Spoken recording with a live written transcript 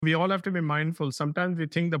We all have to be mindful. Sometimes we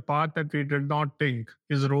think the path that we did not think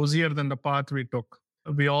is rosier than the path we took.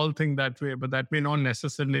 We all think that way, but that may not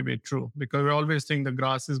necessarily be true because we always think the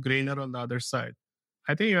grass is greener on the other side.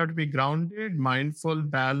 I think you have to be grounded, mindful,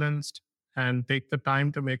 balanced, and take the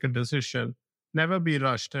time to make a decision. Never be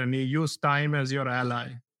rushed and you use time as your ally.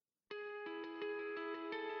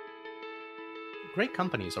 Great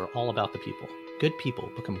companies are all about the people. Good people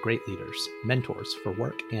become great leaders, mentors for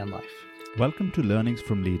work and life. Welcome to Learnings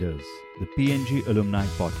from Leaders, the PNG Alumni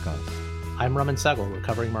Podcast. I'm Raman Sehgal,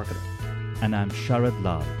 recovering marketer. And I'm Sharad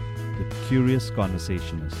Lal, the curious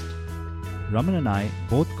conversationist. Raman and I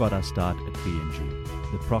both got our start at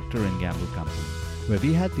PNG, the Procter & Gamble company, where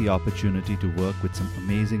we had the opportunity to work with some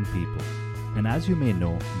amazing people. And as you may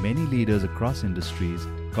know, many leaders across industries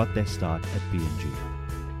got their start at PNG.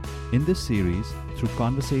 In this series, through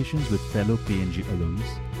conversations with fellow PNG alums,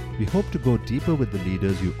 we hope to go deeper with the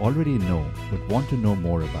leaders you already know but want to know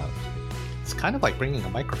more about. It's kind of like bringing a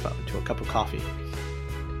microphone to a cup of coffee.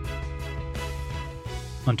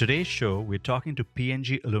 On today's show, we're talking to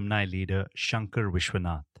PNG alumni leader Shankar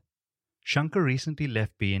Viswanathan. Shankar recently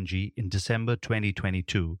left PNG in December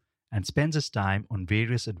 2022 and spends his time on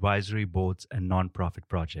various advisory boards and non-profit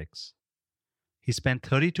projects. He spent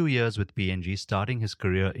 32 years with PNG, starting his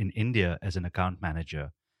career in India as an account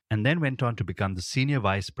manager, and then went on to become the Senior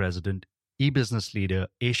Vice President, eBusiness Leader,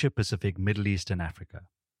 Asia Pacific, Middle East and Africa.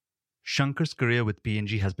 Shankar's career with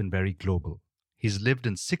PNG has been very global. He's lived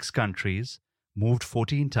in 6 countries, moved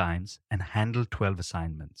 14 times, and handled 12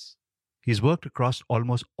 assignments. He's worked across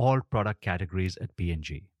almost all product categories at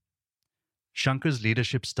PNG. Shankar's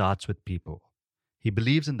leadership starts with people. He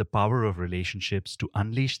believes in the power of relationships to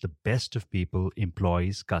unleash the best of people,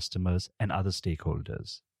 employees, customers, and other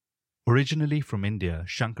stakeholders. Originally from India,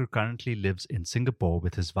 Shankar currently lives in Singapore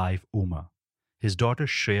with his wife Uma. His daughter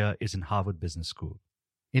Shreya is in Harvard Business School.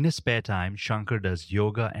 In his spare time, Shankar does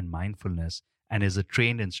yoga and mindfulness and is a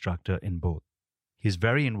trained instructor in both. He's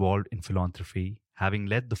very involved in philanthropy, having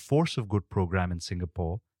led the Force of Good program in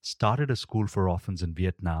Singapore, started a school for orphans in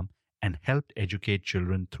Vietnam, and helped educate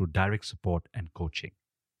children through direct support and coaching.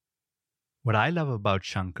 What I love about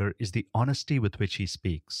Shankar is the honesty with which he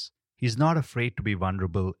speaks. He's not afraid to be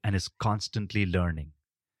vulnerable and is constantly learning.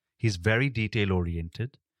 He's very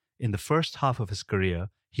detail-oriented. In the first half of his career,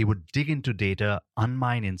 he would dig into data,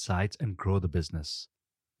 unmine insights, and grow the business.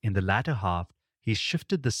 In the latter half, he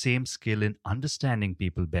shifted the same skill in understanding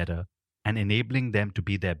people better and enabling them to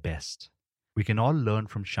be their best. We can all learn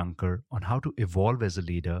from Shankar on how to evolve as a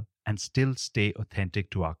leader and still stay authentic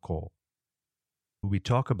to our core. We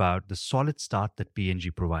talk about the solid start that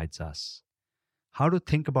PNG provides us, how to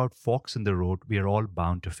think about forks in the road we are all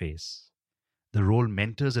bound to face, the role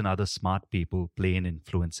mentors and other smart people play in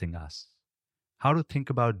influencing us, how to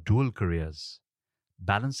think about dual careers,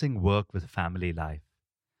 balancing work with family life,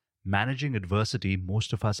 managing adversity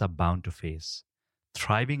most of us are bound to face,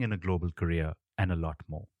 thriving in a global career, and a lot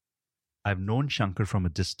more. I've known Shankar from a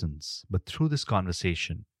distance, but through this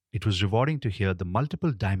conversation, it was rewarding to hear the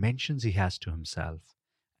multiple dimensions he has to himself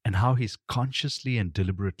and how he's consciously and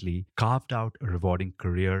deliberately carved out a rewarding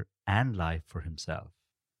career and life for himself.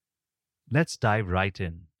 Let's dive right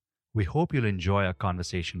in. We hope you'll enjoy our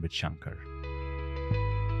conversation with Shankar.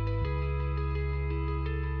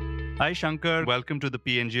 Hi, Shankar. Welcome to the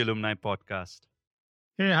PNG Alumni Podcast.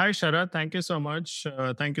 Hey, hi, Sharad. Thank you so much.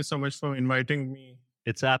 Thank you so much for inviting me.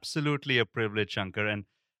 It's absolutely a privilege, Shankar. And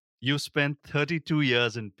you spent 32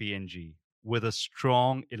 years in PNG with a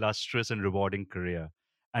strong, illustrious, and rewarding career.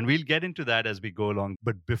 And we'll get into that as we go along.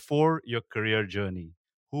 But before your career journey,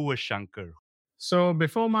 who was Shankar? So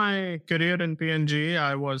before my career in PNG,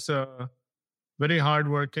 I was a very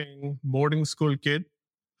hardworking boarding school kid.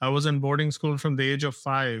 I was in boarding school from the age of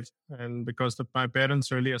 5. And because my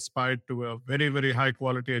parents really aspired to a very, very high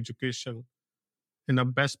quality education in the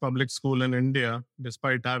best public school in India,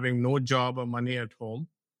 despite having no job or money at home.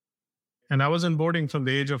 And I was in boarding from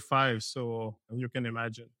the age of 5. So you can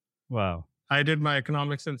imagine. Wow. I did my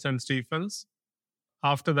economics in St. Stephen's.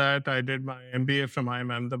 After that, I did my MBA from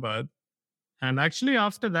IIM Ahmedabad. And actually,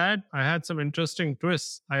 after that, I had some interesting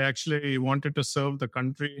twists. I actually wanted to serve the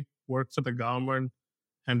country, work for the government,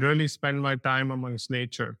 and really spend my time amongst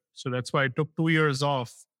nature. So that's why I took 2 years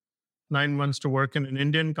off, 9 months to work in an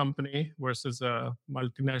Indian company versus a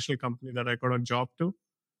multinational company that I got a job to.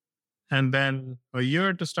 And then a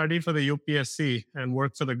year to study for the UPSC and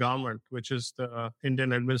work for the government, which is the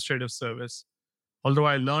Indian Administrative Service. Although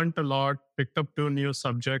I learned a lot, picked up 2 new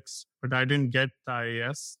subjects, but I didn't get the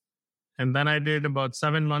IAS. And then I did about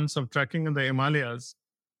 7 months of trekking in the Himalayas,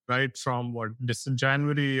 right from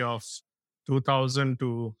January of 2000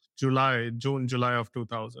 to July of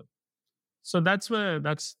 2000. So that's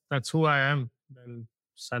who I am. Then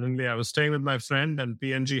suddenly I was staying with my friend and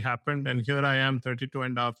PNG happened. And here I am 32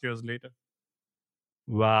 and a half years later.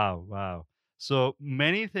 Wow, wow. So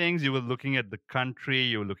many things you were looking at the country,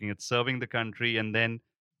 you were looking at serving the country, and then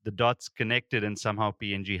the dots connected and somehow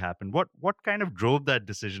PNG happened. What kind of drove that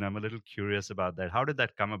decision? I'm a little curious about that. How did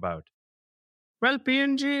that come about? Well,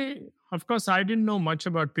 PNG, of course, I didn't know much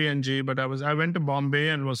about PNG, but I went to Bombay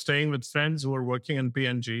and was staying with friends who were working in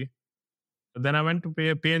PNG. Then I went to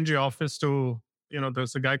PNG office to,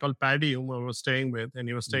 there's a guy called Paddy whom I was staying with, and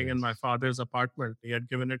he was staying in my Yes. father's apartment. He had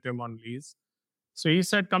given it to him on lease. So he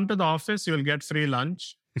said, come to the office, you'll get free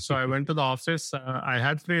lunch. So I went to the office. I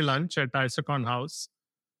had free lunch at Isakon House.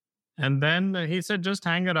 And then he said, just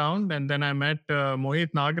hang around. And then I met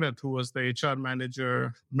Mohit Nagarath, who was the HR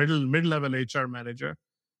manager, mid-level HR manager.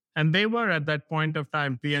 And they were at that point of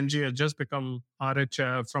time, PNG had just become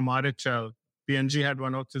RHL from RHL. PNG had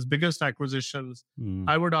one of its biggest acquisitions. Mm.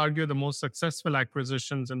 I would argue the most successful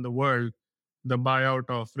acquisitions in the world, the buyout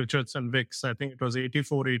of Richardson Wicks. I think it was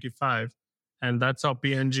 84, 85. And that's how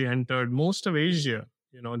PNG entered most of Asia,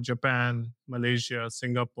 Japan, Malaysia,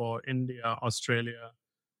 Singapore, India, Australia,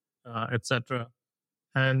 etc.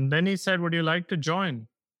 And then he said, would you like to join?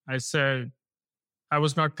 I said, I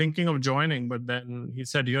was not thinking of joining, but then he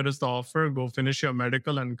said, here is the offer, go finish your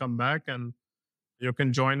medical and come back and you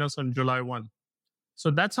can join us on July 1.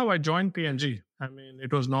 So that's how I joined PNG. I mean,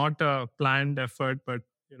 it was not a planned effort, but,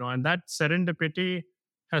 and that serendipity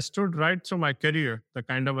has stood right through my career, the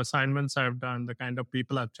kind of assignments I've done, the kind of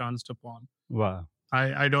people I've chanced upon. Wow.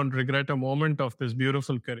 I don't regret a moment of this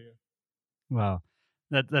beautiful career. Wow.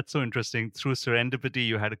 That's so interesting. Through serendipity,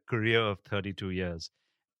 you had a career of 32 years.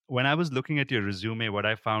 When I was looking at your resume, what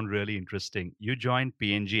I found really interesting, you joined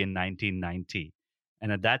PNG in 1990.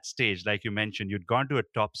 And at that stage, like you mentioned, you'd gone to a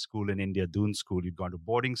top school in India, Doon School. You'd gone to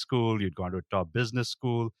boarding school. You'd gone to a top business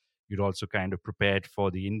school. You'd also kind of prepared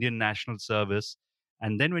for the Indian National Service.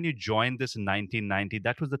 And then when you joined this in 1990,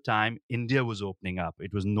 that was the time India was opening up.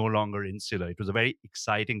 It was no longer insular. It was a very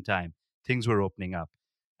exciting time. Things were opening up.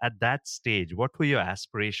 At that stage, what were your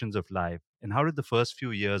aspirations of life? And how did the first few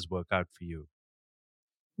years work out for you?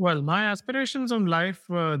 Well, my aspirations in life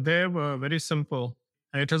they were very simple.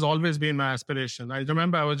 It has always been my aspiration. I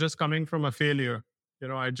remember I was just coming from a failure.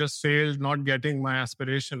 I just failed not getting my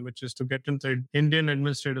aspiration, which is to get into Indian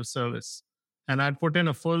administrative service. And I'd put in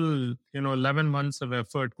a full, 11 months of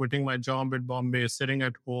effort, quitting my job at Bombay, sitting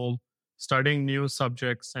at home, studying new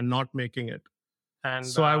subjects and not making it. And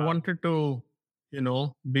so I wanted to,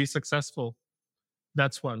 be successful.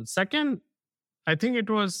 That's one. Second, I think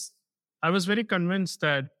I was very convinced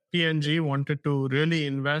that PNG wanted to really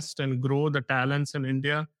invest and grow the talents in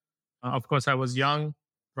India. Of course, I was young,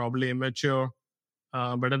 probably immature,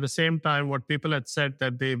 but at the same time, what people had said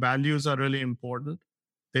that their values are really important.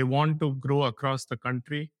 They want to grow across the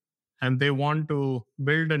country and they want to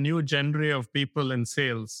build a new genre of people in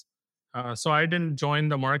sales. So I didn't join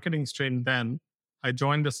the marketing stream then. I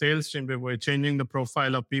joined the sales stream. We were changing the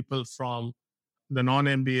profile of people from the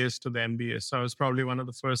non-MBAs to the MBAs. So I was probably one of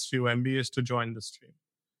the first few MBAs to join the stream.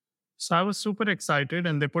 So I was super excited,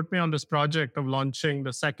 and they put me on this project of launching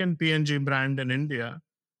the second PNG brand in India,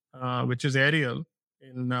 which is Ariel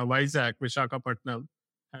in Vizag, Vishakhapatnam.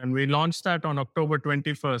 And we launched that on October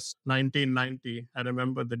 21st, 1990. I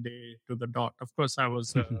remember the day to the dot. Of course,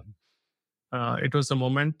 it was a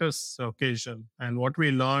momentous occasion. And what we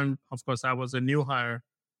learned, of course, I was a new hire,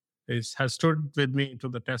 has stood with me to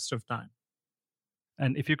the test of time.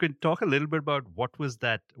 And if you could talk a little bit about what was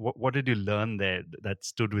that, what did you learn there that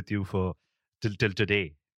stood with you for till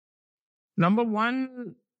today? Number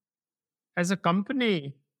one, as a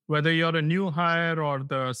company, whether you're a new hire or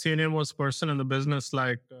the senior most person in the business,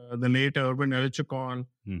 like the late Urban Elichikon,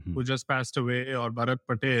 who just passed away, or Bharat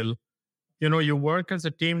Patel, you work as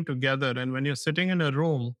a team together. And when you're sitting in a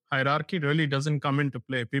room, hierarchy really doesn't come into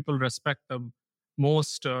play. People respect the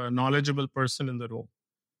most knowledgeable person in the room.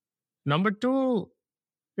 Number two,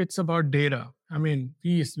 it's about data. I mean,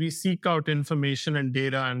 we seek out information and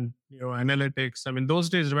data and analytics. I mean, those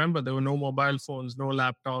days, remember, there were no mobile phones, no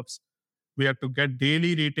laptops. We had to get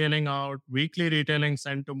daily retailing out, weekly retailing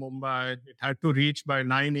sent to Mumbai. It had to reach by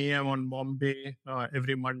 9 a.m. on Bombay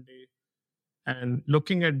every Monday. And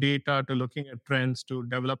looking at data to looking at trends to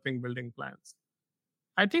developing building plans.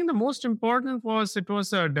 I think the most important it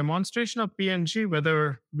was a demonstration of PNG,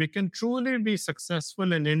 whether we can truly be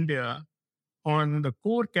successful in India on the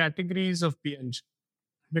core categories of PNG.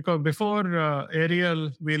 Because before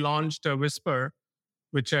Ariel, we launched a Whisper,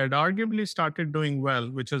 which had arguably started doing well,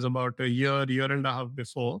 which was about a year and a half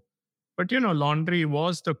before. But laundry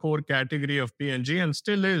was the core category of P&G and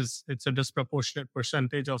still is. It's a disproportionate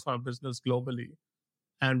percentage of our business globally.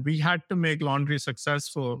 And we had to make laundry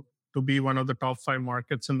successful to be one of the top 5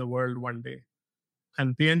 markets in the world one day.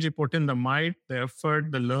 And P&G put in the might, the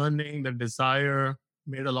effort, the learning, the desire,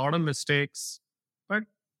 made a lot of mistakes. But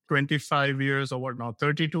 25 years or what now,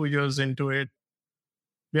 32 years into it,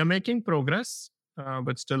 we are making progress,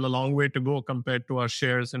 but still a long way to go compared to our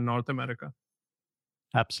shares in North America.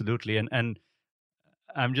 Absolutely. And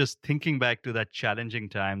I'm just thinking back to that challenging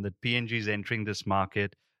time that P&G is entering this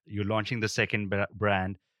market. You're launching the second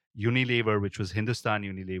brand. Unilever, which was Hindustan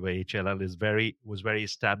Unilever, HLL, was very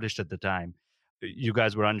established at the time. You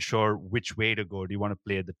guys were unsure which way to go. Do you want to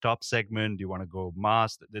play at the top segment? Do you want to go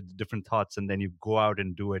mass? The different thoughts, and then you go out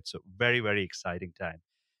and do it. So very, very exciting time.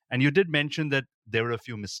 And you did mention that there were a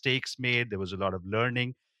few mistakes made. There was a lot of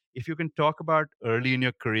learning. If you can talk about early in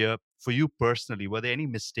your career, for you personally, were there any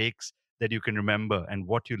mistakes that you can remember and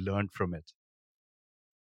what you learned from it?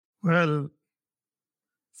 Well,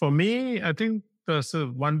 for me, I think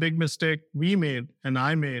the one big mistake we made and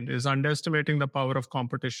I made is underestimating the power of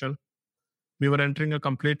competition. We were entering a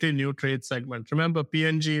completely new trade segment. Remember,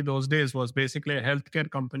 P&G those days was basically a healthcare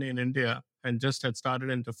company in India and just had started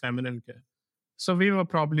into feminine care. So we were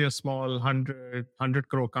probably a small 100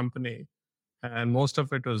 crore company, and most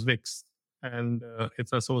of it was Vicks and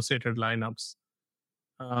its associated lineups.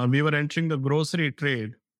 We were entering the grocery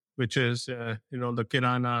trade, which is the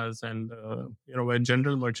kiranas and where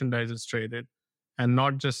general merchandise is traded, and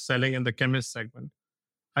not just selling in the chemist segment.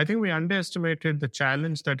 I think we underestimated the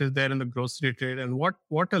challenge that is there in the grocery trade and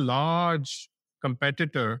what a large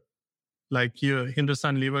competitor like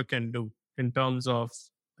Hindustan Lever can do in terms of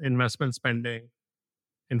investment spending.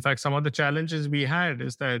 In fact, some of the challenges we had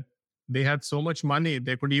is that they had so much money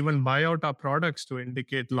they could even buy out our products to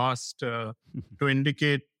indicate to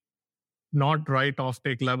indicate not right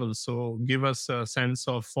offtake levels, so give us a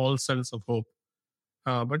false sense of hope.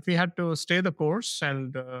 But we had to stay the course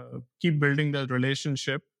and keep building the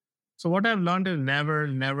relationship. So what I've learned is never,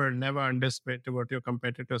 never, never underestimate what your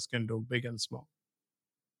competitors can do, big and small.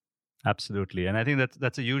 Absolutely. And I think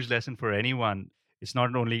that's a huge lesson for anyone. It's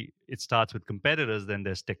not only it starts with competitors, then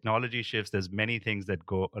there's technology shifts, there's many things that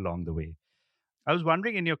go along the way. I was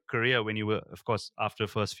wondering in your career when you were, of course, after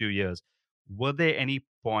the first few years, were there any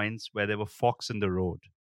points where there were forks in the road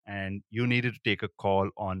and you needed to take a call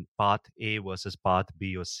on path A versus path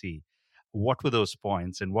B or C? What were those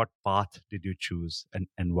points and what path did you choose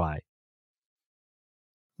and why?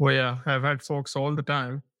 Well, yeah, I've had folks all the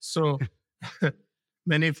time. So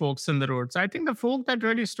many folks in the roads. I think the folk that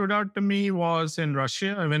really stood out to me was in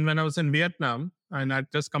Russia. I mean, when I was in Vietnam, and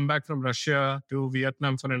I'd just come back from Russia to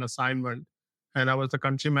Vietnam for an assignment. And I was the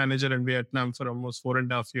country manager in Vietnam for almost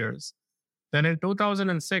 4.5 years. Then in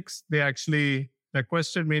 2006, they actually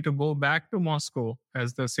requested me to go back to Moscow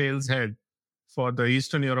as the sales head for the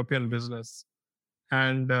Eastern European business.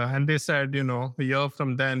 And they said, a year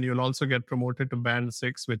from then, you'll also get promoted to band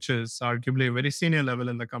 6, which is arguably a very senior level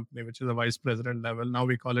in the company, which is a vice president level. Now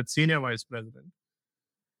we call it senior vice president.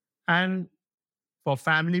 And for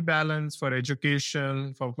family balance, for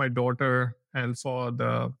education, for my daughter, and for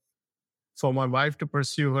my wife to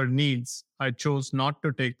pursue her needs, I chose not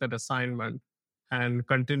to take that assignment and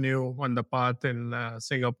continue on the path in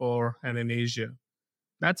Singapore and in Asia.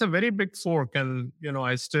 That's a very big fork. And,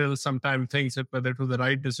 I still sometimes think that whether it was the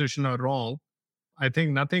right decision or wrong. I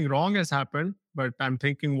think nothing wrong has happened, but I'm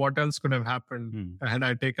thinking what else could have happened had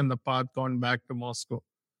I taken the path, gone back to Moscow.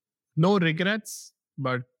 No regrets,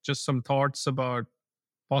 but just some thoughts about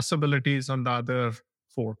possibilities on the other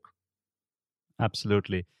fork.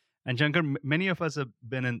 Absolutely. And Shankar, many of us have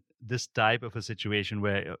been in this type of a situation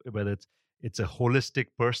where whether it's a holistic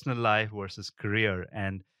personal life versus career,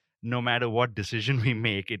 and no matter what decision we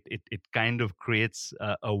make, it kind of creates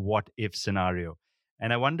a what if scenario.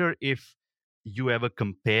 And I wonder if you ever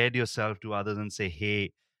compared yourself to others and say,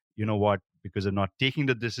 hey, you know what, because of not taking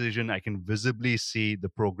the decision, I can visibly see the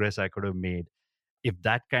progress I could have made. If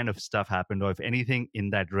that kind of stuff happened, or if anything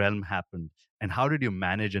in that realm happened, and how did you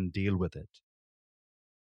manage and deal with it?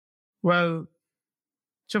 Well,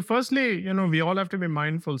 so firstly, we all have to be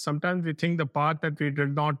mindful. Sometimes we think the path that we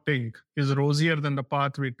did not take is rosier than the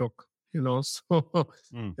path we took, So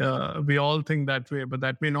we all think that way, but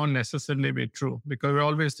that may not necessarily be true because we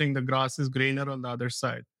always think the grass is greener on the other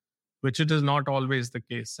side, which it is not always the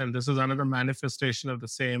case. And this is another manifestation of the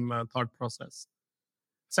same thought process.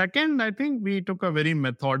 Second, I think we took a very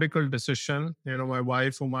methodical decision. My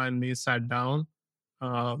wife, Uma, and me sat down.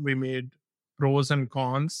 We made pros and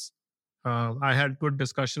cons. I had good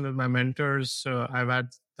discussion with my mentors. I've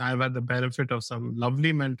I've had the benefit of some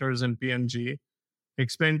lovely mentors in PNG,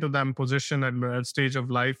 explained to them position at the stage of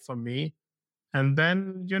life for me. And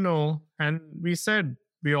then, and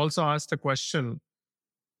we also asked a question,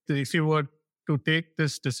 if you were to take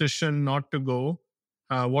this decision not to go,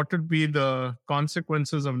 what would be the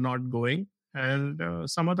consequences of not going? And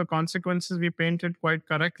some of the consequences we painted quite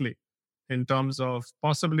correctly in terms of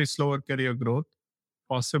possibly slower career growth,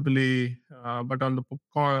 possibly, but on the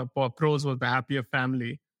pros was the happier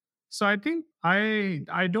family. So I think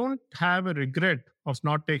I don't have a regret of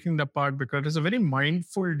not taking the part because it's a very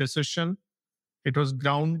mindful decision. It was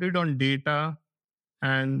grounded on data,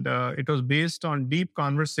 and it was based on deep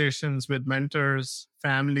conversations with mentors,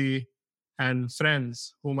 family, and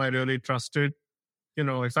friends whom I really trusted.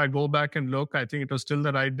 If I go back and look, I think it was still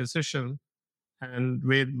the right decision. And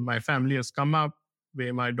way my family has come up,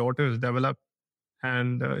 way my daughter has developed,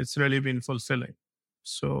 and it's really been fulfilling.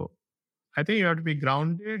 So I think you have to be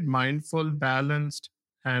grounded, mindful, balanced,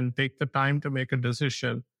 and take the time to make a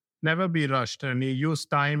decision. Never be rushed, and you use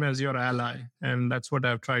time as your ally. And that's what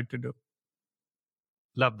I've tried to do.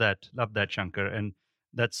 Love that. Love that, Shankar. And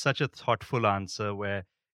that's such a thoughtful answer where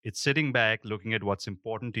it's sitting back, looking at what's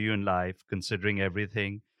important to you in life, considering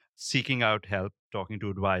everything, seeking out help, talking to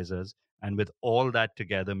advisors, and with all that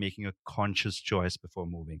together, making a conscious choice before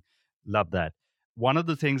moving. Love that. One of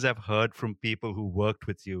the things I've heard from people who worked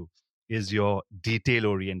with you is your detail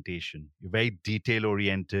orientation. You're very detail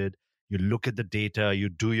oriented. You look at the data, you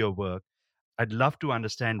do your work. I'd love to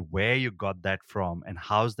understand where you got that from and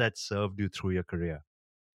how's that served you through your career.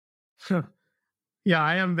 Yeah,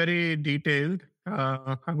 I am very detailed.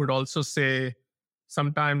 I would also say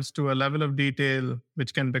sometimes to a level of detail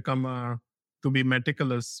which can become to be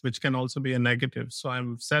meticulous, which can also be a negative. So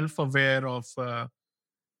I'm self-aware of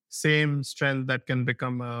same strength that can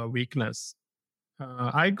become a weakness.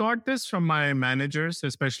 I got this from my managers,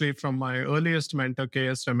 especially from my earliest mentor,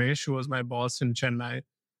 KS Ramesh, who was my boss in Chennai.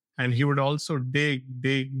 And he would also dig,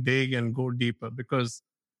 and go deeper, because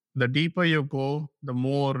the deeper you go, the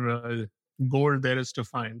more gold there is to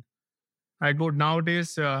find. I go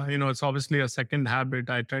nowadays, it's obviously a second habit.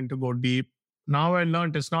 I tend to go deep. Now I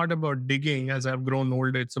learned it's not about digging as I've grown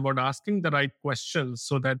older. It's about asking the right questions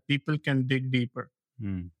so that people can dig deeper.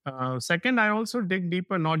 Second, I also dig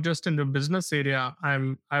deeper, not just in the business area.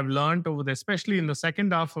 I've learned over especially in the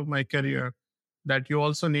second half of my career, that you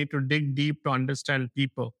also need to dig deep to understand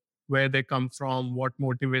people, where they come from, what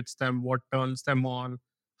motivates them, what turns them on,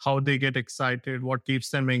 how they get excited, what keeps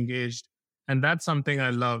them engaged. And that's something I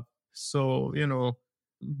love. So,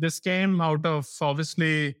 this came out of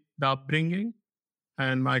obviously the upbringing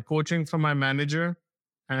and my coaching from my manager.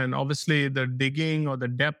 And obviously, the digging or the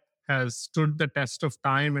depth has stood the test of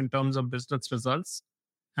time in terms of business results.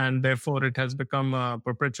 And therefore, it has become a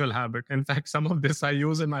perpetual habit. In fact, some of this I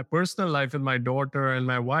use in my personal life with my daughter and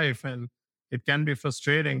my wife. And it can be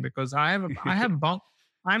frustrating because I'm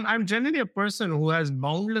generally a person who has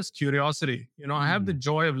boundless curiosity. I have the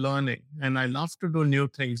joy of learning, and I love to do new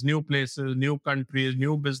things, new places, new countries,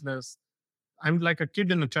 new business. I'm like a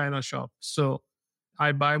kid in a china shop. So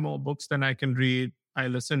I buy more books than I can read. I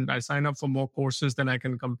sign up for more courses than I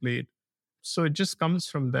can complete. So it just comes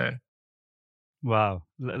from there. Wow.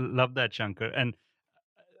 Love that, Shankar. And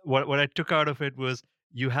what I took out of it was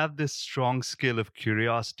you have this strong skill of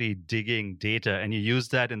curiosity, digging data, and you use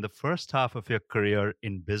that in the first half of your career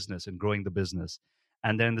in business and growing the business.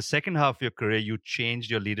 And then in the second half of your career, you changed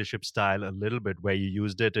your leadership style a little bit, where you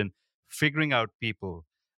used it in figuring out people,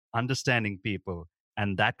 understanding people,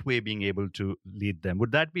 and that way being able to lead them.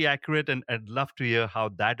 Would that be accurate? And I'd love to hear how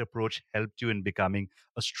that approach helped you in becoming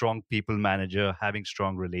a strong people manager, having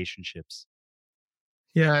strong relationships.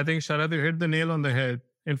 Yeah, I think Sharad, you hit the nail on the head.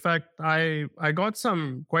 In fact, I got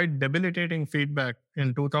some quite debilitating feedback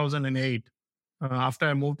in 2008 after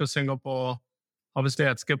I moved to Singapore. Obviously,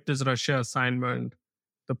 I'd skipped his Russia assignment.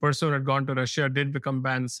 The person who had gone to Russia did become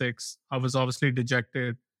band six. I was obviously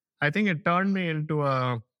dejected. I think it turned me into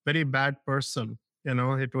a very bad person.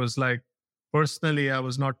 It was like personally, I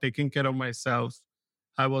was not taking care of myself.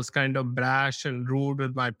 I was kind of brash and rude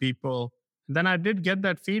with my people. And then I did get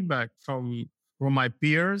that feedback from my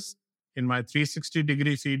peers in my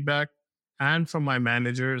 360-degree feedback, and from my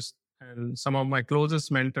managers and some of my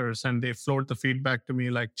closest mentors. And they flowed the feedback to me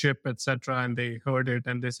like Chip, etc. And they heard it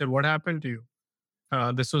and they said, "What happened to you?"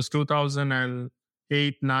 This was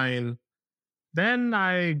 2008, 9. Then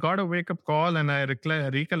I got a wake up call and I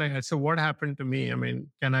recollect. I said, "What happened to me? I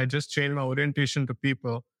mean, can I just change my orientation to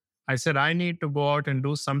people?" I said, "I need to go out and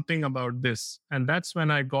do something about this." And that's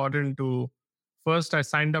when I got into first, I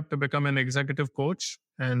signed up to become an executive coach.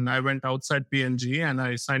 And I went outside PNG and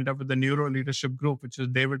I signed up with the Neuro Leadership Group, which is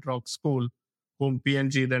David Rock School, whom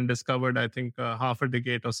PNG then discovered, I think, half a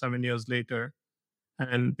decade or 7 years later,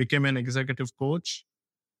 and became an executive coach.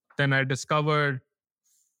 Then I discovered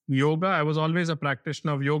yoga. I was always a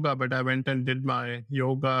practitioner of yoga, but I went and did my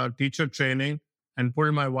yoga teacher training and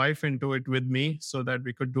pulled my wife into it with me so that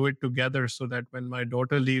we could do it together, so that when my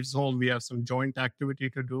daughter leaves home, we have some joint activity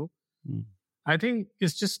to do. Mm. I think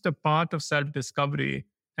it's just a part of self-discovery.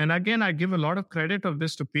 And again, I give a lot of credit of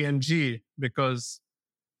this to PNG because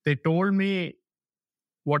they told me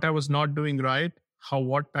what I was not doing right,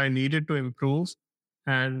 what I needed to improve,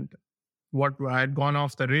 and what I had gone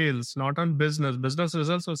off the rails, not on business. Business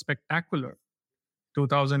results were spectacular.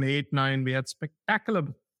 2008, 9, we had spectacular,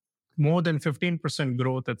 more than 15%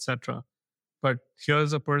 growth, etc. But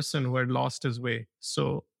here's a person who had lost his way.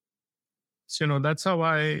 So that's how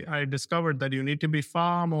I discovered that you need to be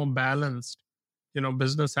far more balanced.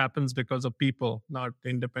 Business happens because of people, not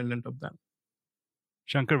independent of them.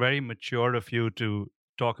 Shankar, very mature of you to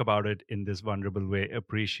talk about it in this vulnerable way.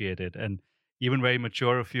 Appreciate it. And even very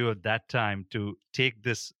mature of you at that time to take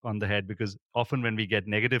this on the head, because often when we get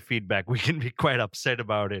negative feedback, we can be quite upset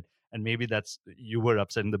about it. And maybe you were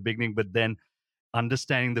upset in the beginning, but then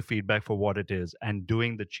understanding the feedback for what it is and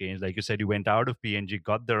doing the change. Like you said, you went out of PNG,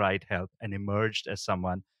 got the right help, and emerged as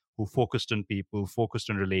someone who focused on people, focused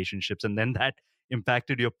on relationships. And then that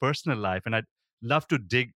impacted your personal life. And I'd love to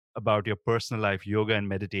dig about your personal life, yoga and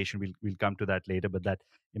meditation. We'll come to that later, but that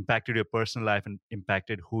impacted your personal life and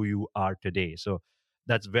impacted who you are today. So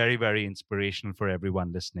that's very, very inspirational for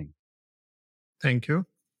everyone listening. Thank you.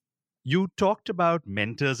 You talked about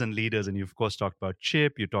mentors and leaders, and you, of course, talked about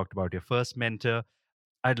Chip. You talked about your first mentor.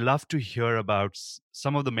 I'd love to hear about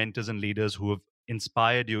some of the mentors and leaders who have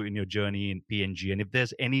inspired you in your journey in PNG. And if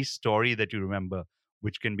there's any story that you remember,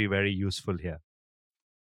 which can be very useful here.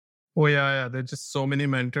 Oh, yeah. There's just so many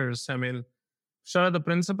mentors. I mean, Shara, the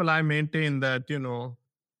principle I maintain that,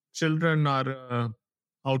 children are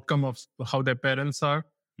outcome of how their parents are.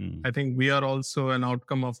 Mm. I think we are also an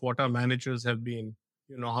outcome of what our managers have been,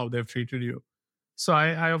 how they've treated you. So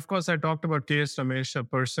of course, I talked about K.S. Ramesh, a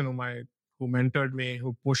person who mentored me,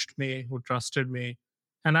 who pushed me, who trusted me,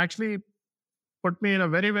 and actually put me in a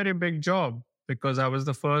very, very big job because I was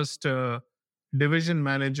the first division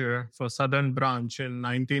manager for Southern Branch in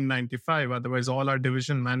 1995. Otherwise, all our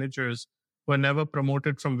division managers were never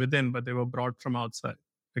promoted from within, but they were brought from outside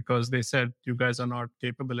because they said, you guys are not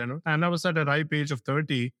capable enough. And I was at a ripe age of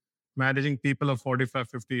 30, managing people of 45,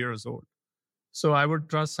 50 years old. So I would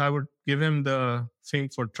give him the thing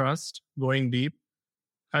for trust, going deep.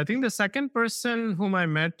 I think the second person whom I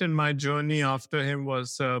met in my journey after him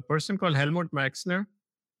was a person called Helmut Maxner.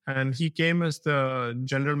 And he came as the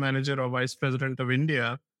general manager or vice president of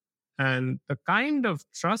India. And the kind of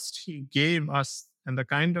trust he gave us and the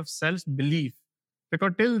kind of self-belief,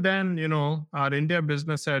 because till then, our India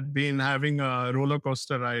business had been having a roller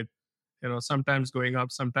coaster ride, sometimes going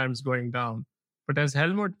up, sometimes going down. But as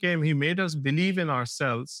Helmut came, he made us believe in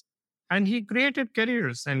ourselves. And he created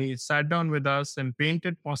careers and he sat down with us and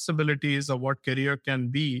painted possibilities of what career can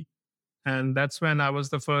be. And that's when I was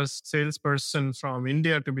the first salesperson from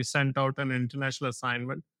India to be sent out on an international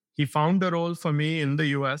assignment. He found a role for me in the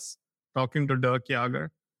US, talking to Dirk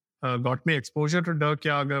Jager. Got me exposure to Dirk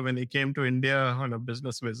Jager when he came to India on a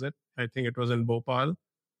business visit. I think it was in Bhopal.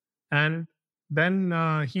 And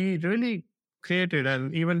then he really created,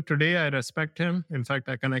 and even today I respect him. In fact,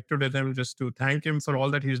 I connected with him just to thank him for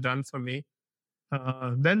all that he's done for me.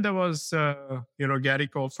 Then there was, Gary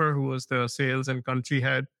Kofer, who was the sales and country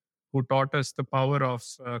head, who taught us the power of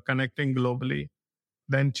connecting globally.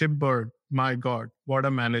 Then Chip Bird, my God, what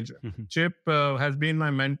a manager. Chip has been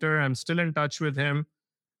my mentor. I'm still in touch with him.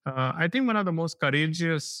 I think one of the most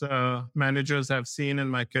courageous managers I've seen in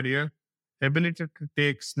my career. Ability to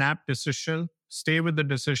take snap decision, stay with the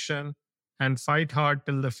decision, and fight hard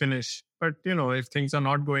till the finish. But, if things are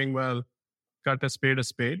not going well, cut a spade a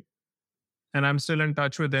spade. And I'm still in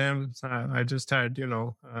touch with him. I just had,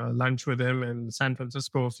 lunch with him in San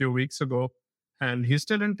Francisco a few weeks ago. And he's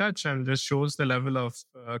still in touch and just shows the level of,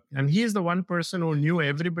 and he's the one person who knew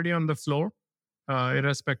everybody on the floor,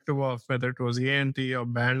 irrespective of whether it was A&T or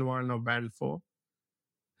Band 1 or Band 4.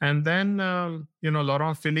 And then,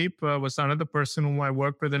 Laurent Philippe was another person whom I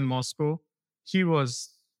worked with in Moscow. He was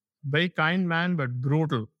very kind man, but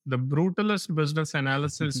brutal. The brutalest business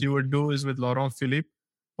analysis you would do is with Laurent Philippe.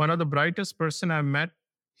 One of the brightest person I've met.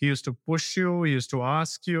 He used to push you. He used to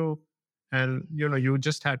ask you. And, you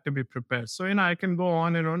just had to be prepared. So, I can go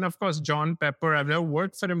on and on. Of course, John Pepper, I've never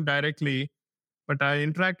worked for him directly, but I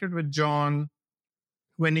interacted with John.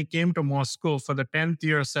 when he came to Moscow for the 10th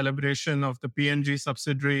year celebration of the PNG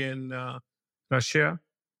subsidiary in Russia.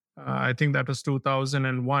 I think that was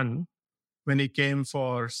 2001 when he came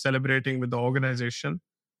for celebrating with the organization.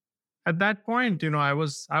 At that point, I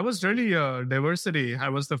was really a diversity. I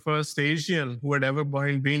was the first Asian who had ever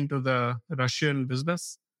been to the Russian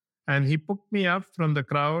business. And he picked me up from the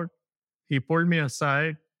crowd. He pulled me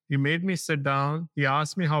aside. He made me sit down. He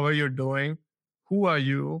asked me, "How are you doing? Who are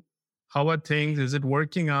you? How are things? Is it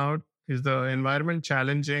working out? Is the environment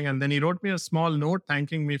challenging?" And then he wrote me a small note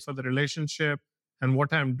thanking me for the relationship and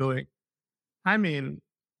what I'm doing. I mean,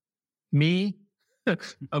 me,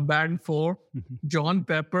 a band four, John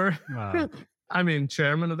Pepper, Wow. I mean,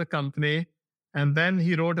 chairman of the company. And then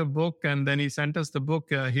he wrote a book and then he sent us the book.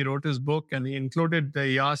 He wrote his book and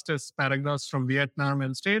he asked us paragraphs from Vietnam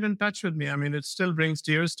and stayed in touch with me. I mean, it still brings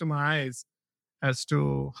tears to my eyes as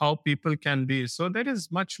to how people can be. So there is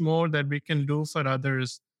much more that we can do for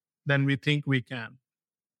others than we think we can.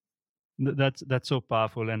 That's so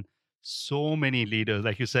powerful, and so many leaders.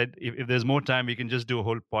 Like you said, if there's more time, we can just do a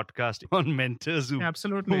whole podcast on mentors who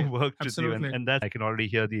Absolutely. worked with you, Absolutely. and that I can already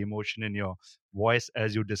hear the emotion in your voice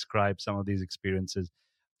as you describe some of these experiences.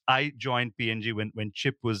 I joined PNG when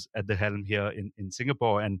Chip was at the helm here in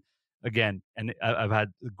Singapore, and again, I've had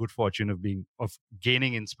the good fortune of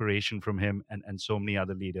gaining inspiration from him and so many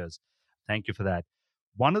other leaders. Thank you for that.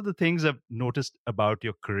 One of the things I've noticed about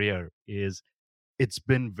your career is it's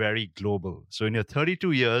been very global. So in your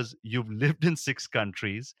 32 years, you've lived in 6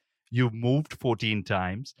 countries, you've moved 14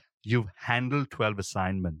 times, you've handled 12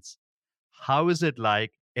 assignments. How is it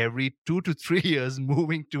like every 2 to 3 years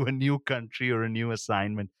moving to a new country or a new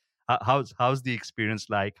assignment? How's the experience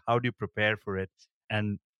like? How do you prepare for it?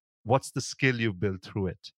 And what's the skill you've built through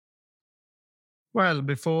it? Well,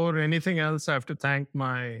 before anything else, I have to thank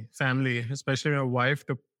my family, especially my wife,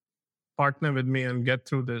 to partner with me and get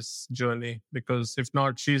through this journey. Because if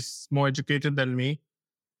not, she's more educated than me.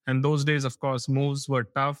 And those days, of course, moves were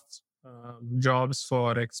tough. Jobs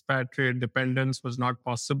for expatriate dependents was not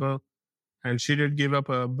possible. And she did give up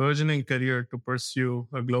a burgeoning career to pursue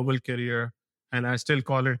a global career. And I still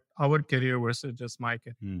call it our career versus just my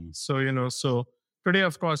career. So today,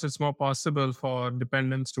 of course, it's more possible for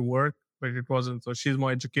dependents to work, but it wasn't. So she's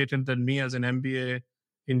more educated than me as an MBA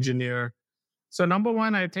engineer. So number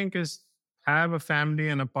one, I think, is have a family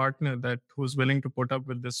and a partner that who's willing to put up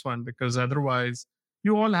with this one, because otherwise we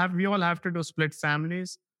all have to do split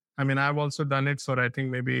families. I mean, I've also done it for I think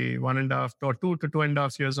maybe 1.5 or 2 to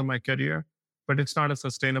 2.5 years of my career, but it's not a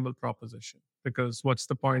sustainable proposition, because what's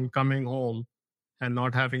the point coming home and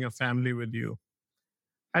not having a family with you?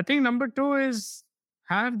 I think number two is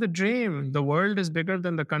have the dream. The world is bigger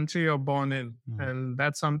than the country you're born in. And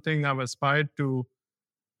that's something I've aspired to.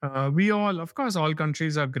 Of course, all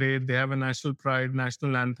countries are great. They have a national pride,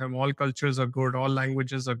 national anthem. All cultures are good. All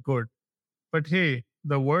languages are good. But hey,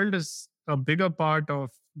 the world is a bigger part of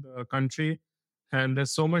the country. And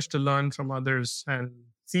there's so much to learn from others, and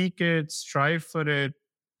seek it, strive for it,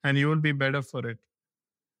 and you will be better for it.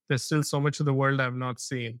 There's still so much of the world I've not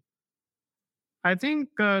seen. I think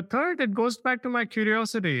third, it goes back to my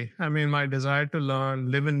curiosity. I mean, my desire to learn,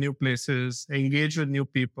 live in new places, engage with new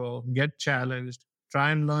people, get challenged, try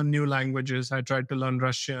and learn new languages. I tried to learn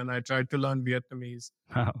Russian. I tried to learn Vietnamese.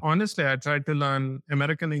 Wow. Honestly, I tried to learn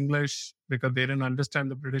American English because they didn't understand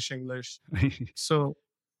the British English. So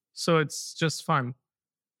it's just fun.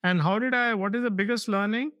 And what is the biggest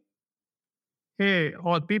learning? Hey,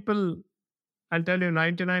 all people, I'll tell you,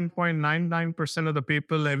 99.99% of the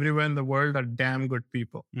people everywhere in the world are damn good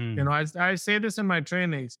people. I say this in my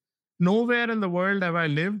trainings. Nowhere in the world have I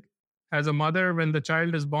lived as a mother, when the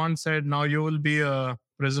child is born, said, now you will be a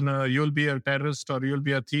prisoner, you'll be a terrorist, or you'll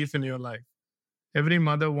be a thief in your life. Every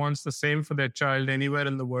mother wants the same for their child anywhere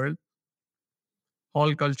in the world.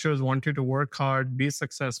 All cultures want you to work hard, be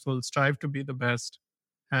successful, strive to be the best.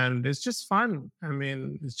 And it's just fun. I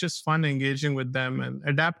mean, it's just fun engaging with them. And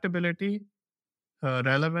adaptability,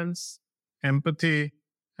 relevance, empathy,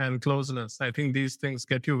 and closeness. I think these things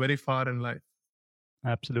get you very far in life.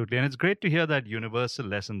 Absolutely. And it's great to hear that universal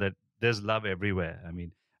lesson that there's love everywhere. I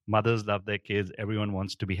mean, mothers love their kids. Everyone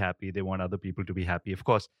wants to be happy. They want other people to be happy. Of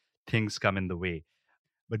course, things come in the way.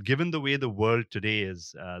 But given the way the world today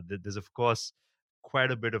is, there's, of course, quite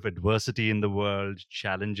a bit of adversity in the world,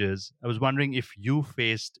 challenges. I was wondering if you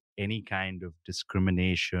faced any kind of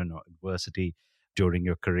discrimination or adversity during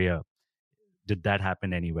your career. Did that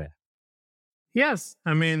happen anywhere? Yes.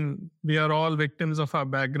 I mean, we are all victims of our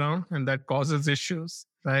background, and that causes issues,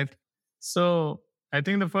 right? So I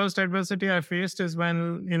think the first adversity I faced is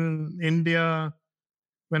when in India,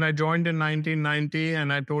 when I joined in 1990,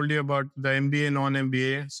 and I told you about the MBA,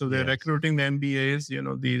 non-MBA. So they're Yes. recruiting the MBAs,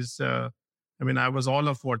 I was all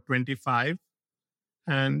of what, 25.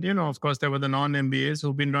 And, of course, there were the non-MBAs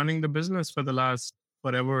who've been running the business for the last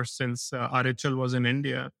forever since RHL was in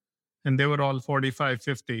India. And they were all 45,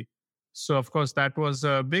 50. So, of course, that was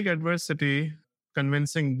a big adversity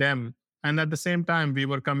convincing them. And at the same time, we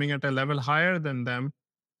were coming at a level higher than them,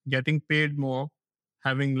 getting paid more,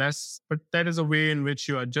 having less. But that is a way in which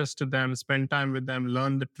you adjust to them, spend time with them,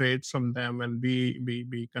 learn the trades from them, and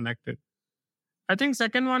be connected. I think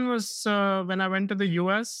second one was when I went to the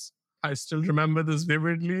US. I still remember this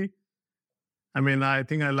vividly. I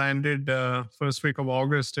think I landed first week of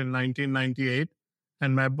August in 1998,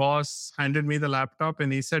 and my boss handed me the laptop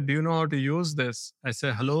and he said, "Do you know how to use this?" I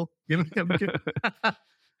said, "Hello,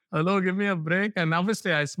 hello, give me a break." And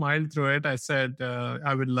obviously, I smiled through it. I said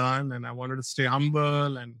I would learn, and I wanted to stay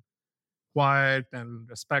humble and quiet and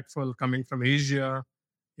respectful, coming from Asia,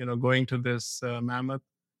 going to this mammoth.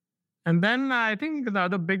 And then I think the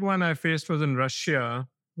other big one I faced was in Russia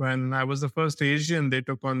when I was the first Asian they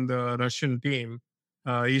took on the Russian team,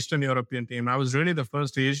 Eastern European team. I was really the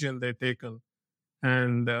first Asian they taken.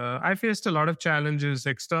 And I faced a lot of challenges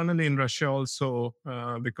externally in Russia also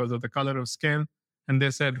because of the color of skin. And they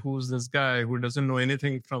said, "Who's this guy who doesn't know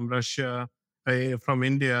anything from Russia, from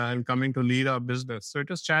India, and coming to lead our business?" So it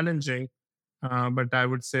was challenging. But I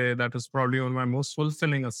would say that was probably one of my most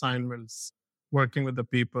fulfilling assignments, working with the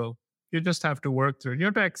people. You just have to work through it. You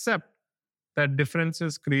have to accept that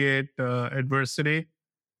differences create adversity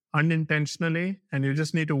unintentionally, and you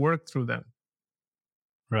just need to work through them.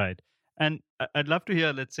 Right. And I'd love to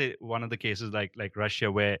hear, let's say, one of the cases like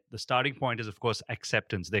Russia, where the starting point is, of course,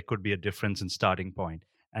 acceptance. There could be a difference in starting point,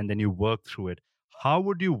 and then you work through it. How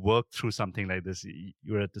would you work through something like this?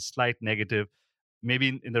 You're at the slight negative,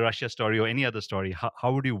 maybe in the Russia story or any other story.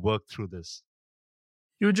 How would you work through this?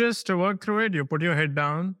 You just work through it. You put your head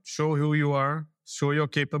down, show who you are, show your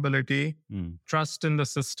capability, Mm. trust in the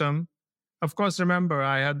system. Of course, remember,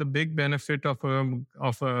 I had the big benefit of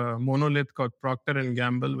a monolith called Procter and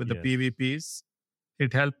Gamble with the Yes. PVPs.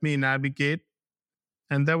 It helped me navigate,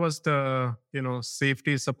 and there was the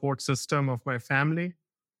safety support system of my family.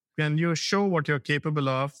 And you show what you're capable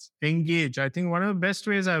of, engage. I think one of the best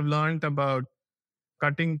ways I've learned about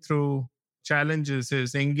cutting through challenges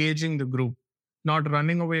is engaging the group, not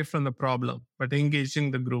running away from the problem, but engaging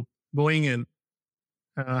the group, going in,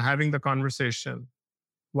 having the conversation.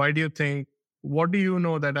 Why do you think? What do you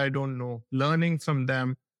know that I don't know? Learning from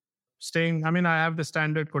them, staying. I have the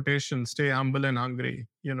standard quotation: stay humble and hungry,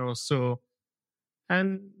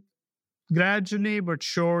 and gradually but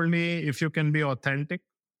surely, if you can be authentic,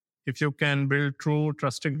 if you can build true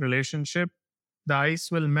trusting relationship, the ice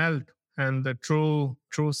will melt and the true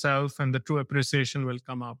self and the true appreciation will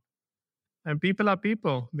come up. And people are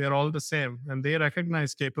people, they're all the same, and they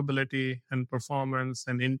recognize capability and performance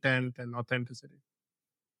and intent and authenticity.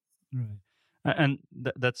 Right. And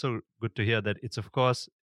that's so good to hear that it's, of course,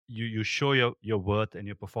 you show your worth and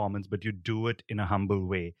your performance, but you do it in a humble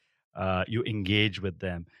way. You engage with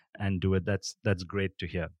them and do it. That's great to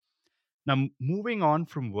hear. Now, moving on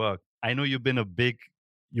from work, I know you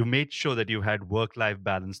made sure that you had work life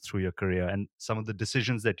balance through your career, and some of the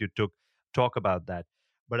decisions that you took, talk about that.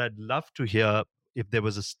 But I'd love to hear if there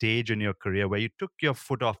was a stage in your career where you took your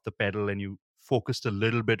foot off the pedal and you focused a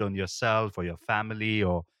little bit on yourself or your family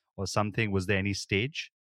or something. Was there any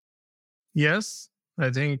stage? Yes,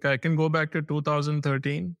 I think I can go back to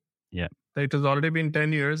 2013. Yeah. It has already been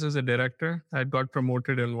 10 years as a director. I got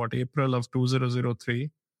promoted in April of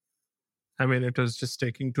 2003. It was just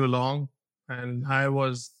taking too long, and I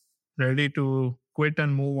was ready to quit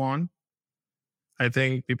and move on. I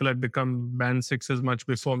think people had become band sixes much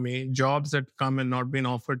before me. Jobs had come and not been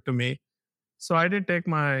offered to me. So I did take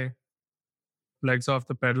my legs off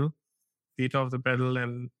the pedal, feet off the pedal,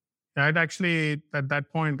 and I'd actually, at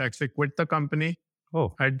that point, actually quit the company.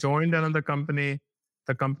 Oh, I joined another company.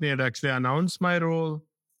 The company had actually announced my role,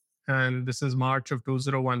 and this is March of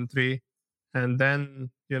 2013. And then,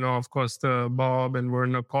 of course, the Bob and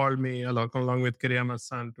Werner called me along with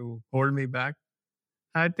Kiriyama-san to hold me back.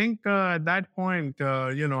 I think at that point,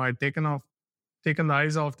 I'd taken the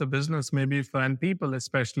eyes off the business, maybe and people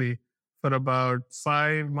especially, for about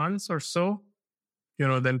 5 months or so.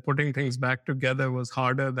 Then putting things back together was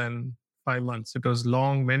harder than 5 months. It was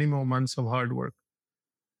long, many more months of hard work.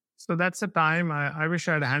 So that's a time I wish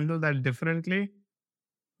I'd handled that differently.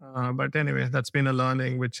 But anyway, that's been a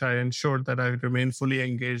learning which I ensured that I remain fully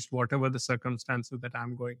engaged, whatever the circumstances that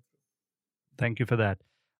I'm going through. thank you for that.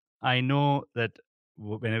 I know that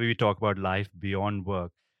whenever we talk about life beyond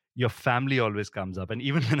work, your family always comes up. And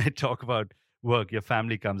even when I talk about work, your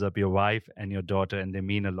family comes up, your wife and your daughter, and they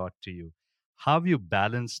mean a lot to you. How have you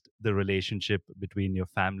balanced the relationship between your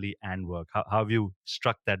family and work? How have you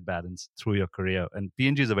struck that balance through your career? And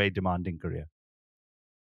PNG is a very demanding career.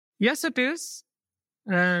 Yes, it is.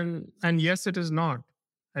 And yes, it is not.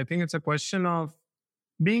 I think it's a question of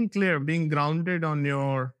being clear, being grounded on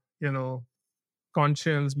your,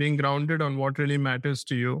 conscience, being grounded on what really matters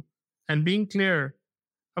to you, and being clear.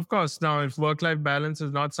 Of course, now if work life balance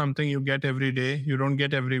is not something you get every day, you don't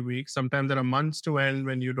get every week. Sometimes there are months to end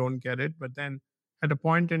when you don't get it. But then at a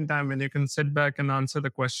point in time when you can sit back and answer the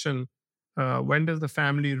question, when does the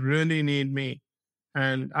family really need me?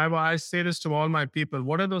 And I say this to all my people: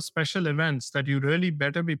 what are those special events that you really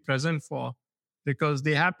better be present for? Because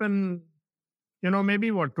they happen, maybe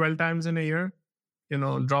 12 times in a year.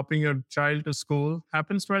 Dropping your child to school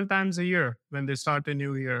happens 12 times a year when they start a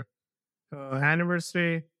new year.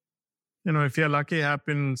 Anniversary, if you're lucky,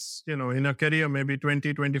 happens, in a career, maybe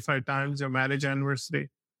 20, 25 times. Your marriage anniversary,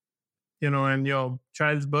 and your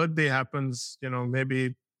child's birthday happens,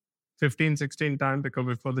 maybe 15, 16 times because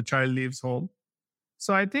before the child leaves home.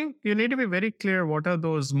 So I think you need to be very clear what are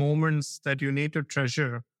those moments that you need to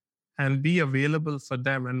treasure and be available for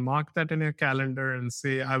them, and mark that in your calendar and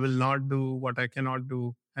say, I will not do what I cannot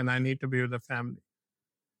do and I need to be with the family.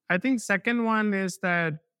 I think second one is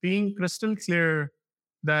that being crystal clear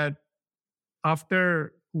that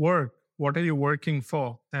after work, what are you working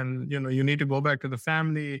for? And you need to go back to the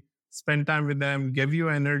family, spend time with them, give you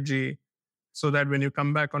energy so that when you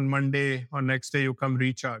come back on Monday or next day, you come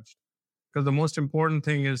recharged. Because the most important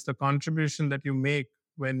thing is the contribution that you make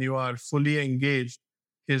when you are fully engaged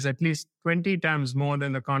is at least 20 times more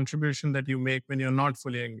than the contribution that you make when you're not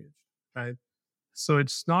fully engaged, right? So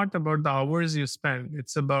it's not about the hours you spend,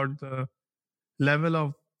 it's about the level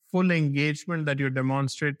of full engagement that you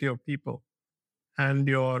demonstrate to your people and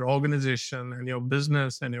your organization and your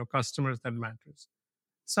business and your customers that matters.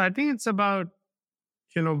 So I think it's about,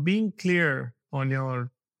 being clear on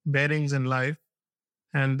your bearings in life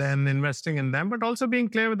and then investing in them, but also being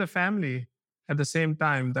clear with the family at the same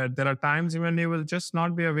time that there are times when you will just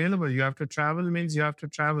not be available. You have to travel means you have to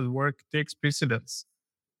travel. Work takes precedence.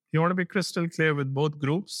 You want to be crystal clear with both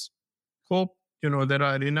groups. Hope, there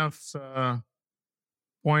are enough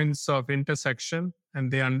points of intersection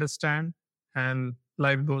and they understand and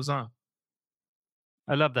life goes on.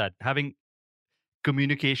 I love that. Having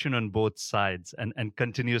communication on both sides and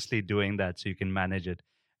continuously doing that so you can manage it.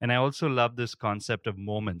 And I also love this concept of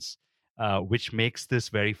moments, which makes this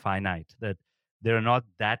very finite, that there are not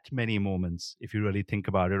that many moments, if you really think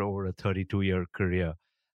about it, over a 32-year career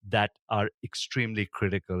that are extremely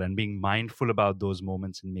critical. And being mindful about those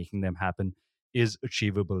moments and making them happen is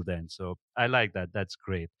achievable then. So I like that. That's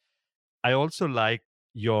great. I also like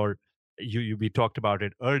your we talked about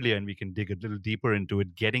it earlier and we can dig a little deeper into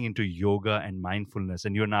it, getting into yoga and mindfulness.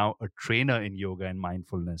 And you're now a trainer in yoga and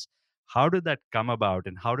mindfulness. How did that come about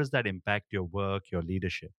and how does that impact your work, your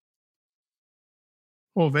leadership?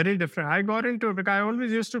 Oh, very different. I got into it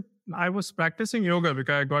because I was practicing yoga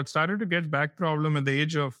because I got started to get back problem at the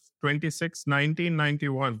age of 26,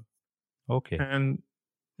 1991. Okay. And,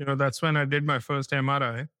 that's when I did my first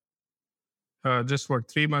MRI, just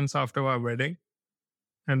 3 months after our wedding.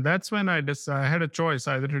 And that's when I had a choice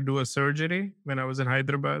either to do a surgery when I was in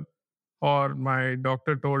Hyderabad, or my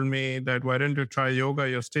doctor told me that why don't you try yoga?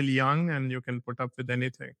 You're still young and you can put up with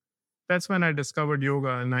anything. That's when I discovered yoga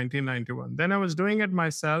in 1991. Then I was doing it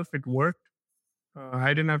myself. It worked.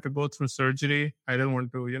 I didn't have to go through surgery. I didn't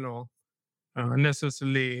want to,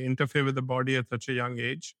 unnecessarily interfere with the body at such a young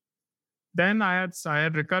age. Then I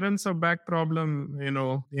had recurrence of back problem,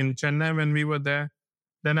 in Chennai when we were there.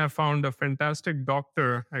 Then I found a fantastic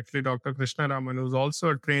doctor, actually Dr. Krishna Raman, who's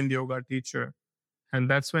also a trained yoga teacher. And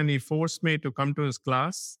that's when he forced me to come to his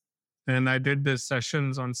class. And I did these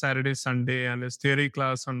sessions on Saturday, Sunday, and his theory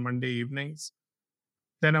class on Monday evenings.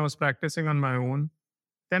 Then I was practicing on my own.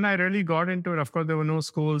 Then I really got into it. Of course, there were no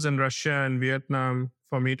schools in Russia and Vietnam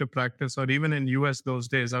for me to practice, or even in US those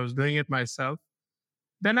days. I was doing it myself.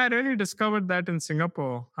 Then I really discovered that in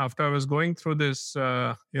Singapore after I was going through this,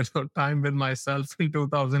 time with myself in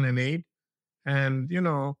 2008.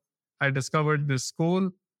 And, I discovered this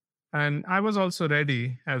school and I was also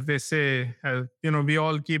ready, as they say, we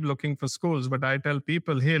all keep looking for schools, but I tell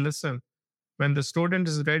people, hey, listen, when the student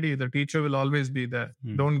is ready, the teacher will always be there.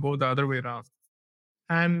 Don't go the other way around.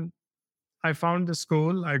 And I found the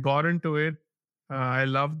school. I got into it. I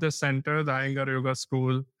loved the center, the Iyengar Yoga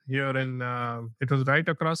School here it was right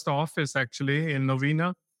across the office actually in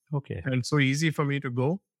Novena. Okay. And so easy for me to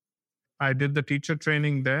go. I did the teacher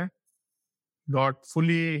training there. got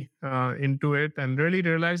fully into it and really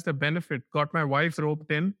realized the benefit. Got my wife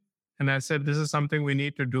roped in, and I said, "This is something we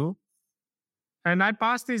need to do." And I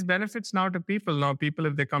pass these benefits now to people. Now, people,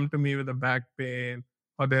 if they come to me with a back pain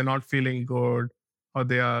or they're not feeling good or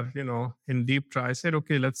they are, in deep try, I said,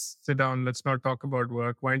 okay, let's sit down. Let's not talk about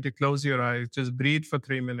work. Why don't you close your eyes? Just breathe for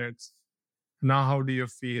 3 minutes. Now, how do you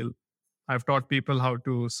feel? I've taught people how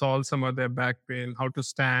to solve some of their back pain, how to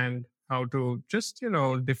stand, how to just,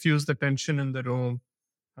 diffuse the tension in the room,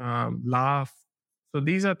 laugh. So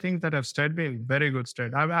these are things that have stayed me in very good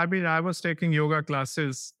stead. I was taking yoga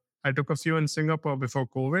classes. I took a few in Singapore before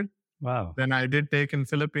COVID. Wow. Then I did take in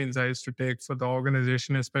Philippines. I used to take for the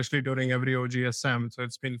organization, especially during every OGSM. So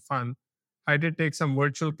it's been fun. I did take some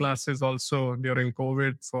virtual classes also during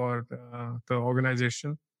COVID for the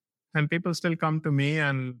organization. And people still come to me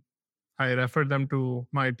and I refer them to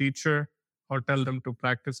my teacher or tell them to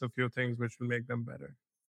practice a few things which will make them better.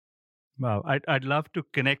 Wow, I'd love to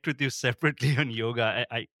connect with you separately on yoga.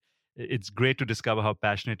 It's great to discover how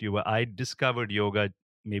passionate you were. I discovered yoga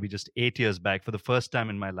maybe just 8 years back for the first time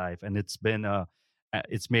in my life, and it's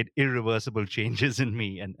made irreversible changes in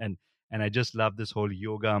me. And I just love this whole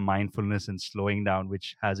yoga, mindfulness, and slowing down,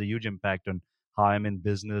 which has a huge impact on how I'm in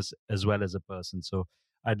business as well as a person. So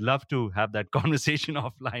I'd love to have that conversation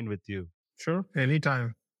offline with you. Sure,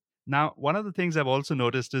 anytime. Now, one of the things I've also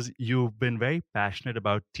noticed is you've been very passionate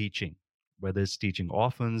about teaching, whether it's teaching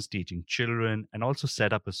orphans, teaching children, and also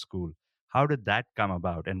set up a school. How did that come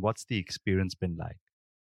about, and what's the experience been like?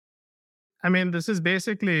 I mean, this is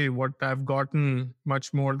basically what I've gotten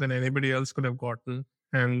much more than anybody else could have gotten.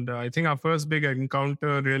 And I think our first big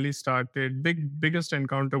encounter really started, biggest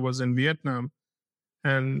encounter was in Vietnam.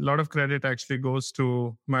 And a lot of credit actually goes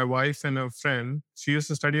to my wife and a friend. She used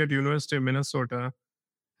to study at University of Minnesota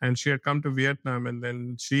and she had come to Vietnam. And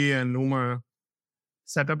then she and Uma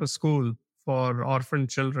set up a school for orphan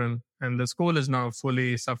children. And the school is now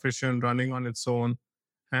fully sufficient, running on its own.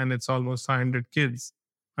 And it's almost 500 kids.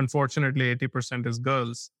 Unfortunately, 80% is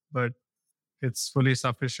girls, but it's fully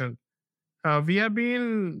sufficient. I'm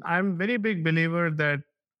very big believer that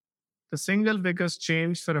the single biggest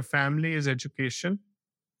change for a family is education.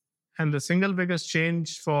 And the single biggest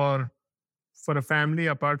change for a family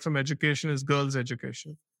apart from education is girls'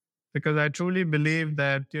 education. Because I truly believe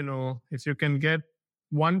that, if you can get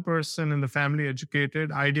one person in the family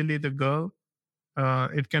educated, ideally the girl,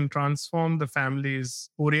 it can transform the family's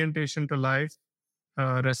orientation to life,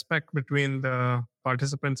 respect between the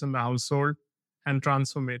participants in the household, and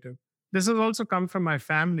transformative. This has also come from my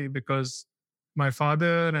family because my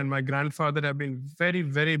father and my grandfather have been very,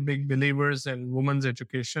 very big believers in women's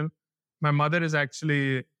education. My mother is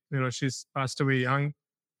actually, she's passed away young,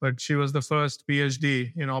 but she was the first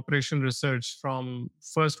PhD in operation research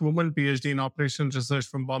first woman PhD in operation research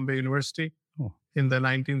from Bombay University in the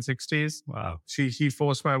 1960s. Wow. He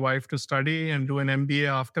forced my wife to study and do an MBA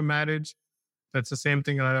after marriage. That's the same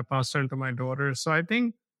thing that I passed on to my daughter. So I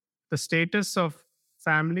think the status of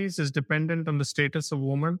families is dependent on the status of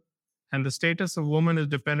women, and the status of women is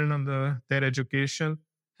dependent on their education,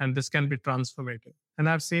 and this can be transformative. And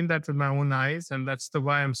I've seen that with my own eyes, and that's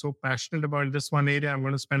why I'm so passionate about this one area. I'm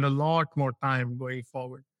going to spend a lot more time going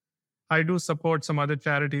forward. I do support some other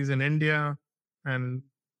charities in India, and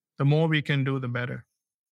the more we can do, the better.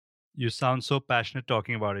 You sound so passionate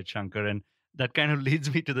talking about it, Shankar. And that kind of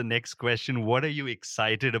leads me to the next question. What are you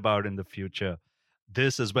excited about in the future?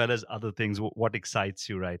 This as well as other things. What excites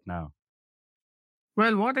you right now?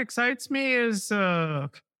 Well, what excites me is there's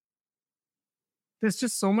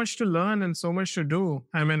just so much to learn and so much to do.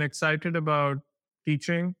 I'm excited about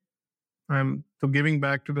teaching. I'm to giving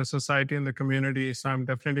back to the society and the community. So I'm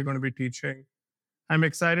definitely going to be teaching. I'm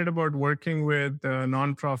excited about working with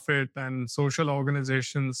nonprofit and social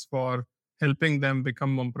organizations for helping them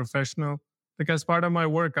become more professional. Because part of my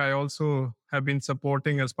work, I also have been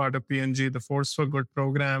supporting as part of PNG, the Force for Good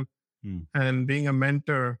program, and being a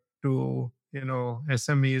mentor to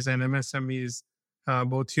SMEs and MSMEs,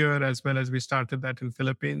 both here as well as we started that in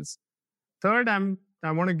Philippines. Third,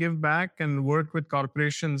 I want to give back and work with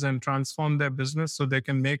corporations and transform their business so they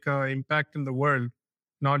can make an impact in the world,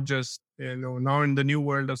 not just now in the new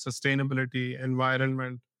world of sustainability,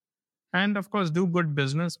 environment, and of course do good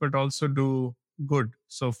business, but also do good.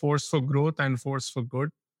 So force for growth and force for good.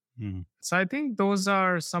 So I think those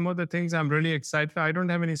are some of the things I'm really excited for. I don't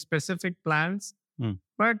have any specific plans,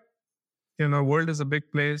 but world is a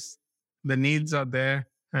big place. The needs are there,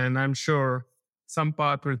 and I'm sure some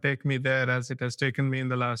path will take me there as it has taken me in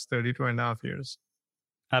the last 32.5 years.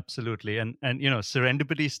 Absolutely. And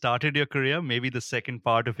serendipity started your career. Maybe the second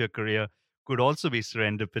part of your career could also be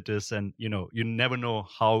serendipitous. And, you never know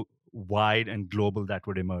wide and global that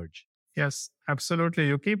would emerge. Yes, absolutely.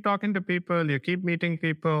 You keep talking to people, you keep meeting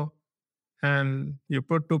people, and you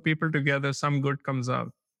put two people together, some good comes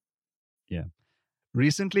out. Yeah.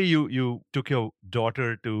 Recently, you took your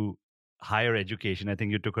daughter to higher education. I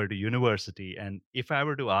think you took her to university. And if I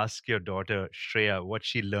were to ask your daughter, Shreya, what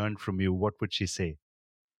she learned from you, what would she say?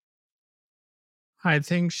 I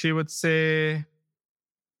think she would say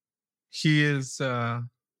he is an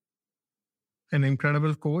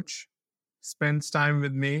incredible coach, spends time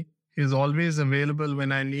with me. He's always available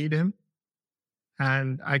when I need him.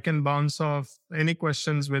 And I can bounce off any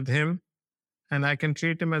questions with him. And I can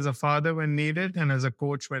treat him as a father when needed and as a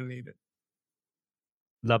coach when needed.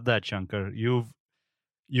 Love that, Shankar.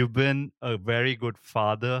 You've been a very good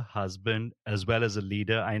father, husband, as well as a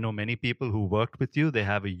leader. I know many people who worked with you, they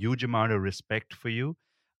have a huge amount of respect for you.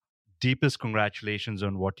 Deepest congratulations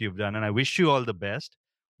on what you've done. And I wish you all the best.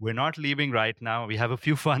 We're not leaving right now. We have a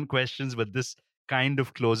few fun questions, but this kind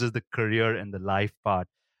of closes the career and the life part.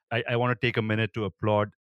 I want to take a minute to applaud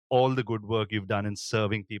all the good work you've done in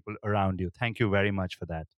serving people around you. Thank you very much for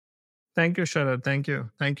that. Thank you, Sharad. Thank you.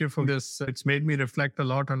 Thank you for this. It's made me reflect a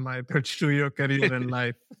lot on my approach to your career and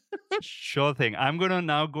life. Sure thing. I'm going to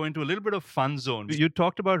now go into a little bit of fun zone. You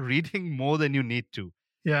talked about reading more than you need to.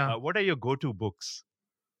 Yeah. What are your go-to books?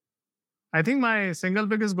 I think my single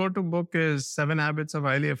biggest go-to book is 7 Habits of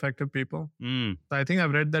Highly Effective People. I think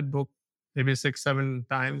I've read that book maybe 6, 7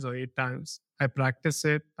 times or 8 times. I practice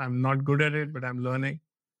it. I'm not good at it, but I'm learning.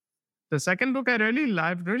 The second book I've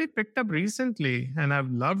really picked up recently, and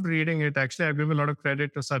I've loved reading it. Actually, I give a lot of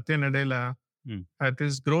credit to Satya Nadella. It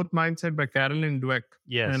is Growth Mindset by Carolyn Dweck.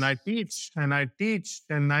 Yes. And I teach,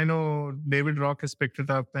 and I know David Rock has picked it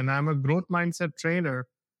up, and I'm a growth mindset trainer.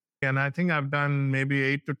 And I think I've done maybe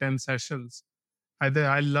 8 to 10 sessions.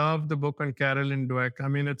 I love the book on Carolyn Dweck. I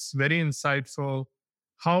mean, it's very insightful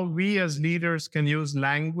how we as leaders can use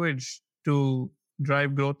language to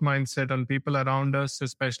drive growth mindset on people around us,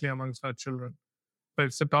 especially amongst our children. But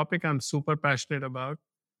it's a topic I'm super passionate about.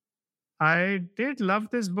 I did love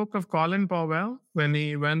this book of Colin Powell when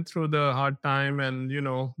he went through the hard time and,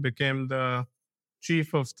 became the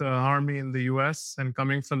chief of the army in the US and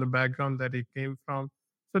coming from the background that he came from.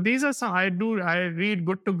 So these are some, I read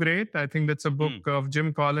Good to Great. I think that's a book of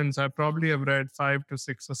Jim Collins. I probably have read 5 to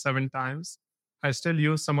 6 or 7 times. I still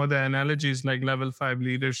use some of the analogies like level 5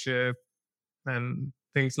 leadership and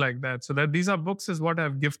things like that. So that these are books is what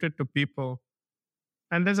I've gifted to people.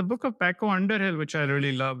 And there's a book of Paco Underhill, which I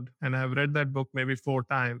really loved. And I've read that book maybe 4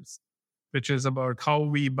 times, which is about how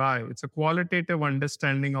we buy. It's a qualitative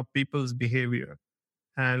understanding of people's behavior.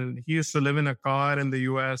 And he used to live in a car in the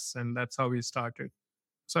US, and that's how he started.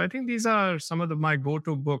 So I think these are some of my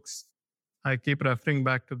go-to books. I keep referring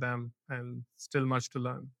back to them and still much to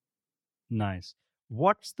learn. Nice.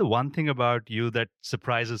 What's the one thing about you that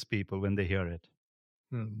surprises people when they hear it?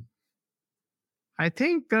 I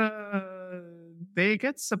think they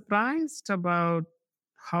get surprised about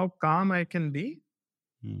how calm I can be.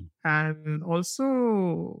 And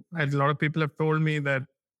also, a lot of people have told me that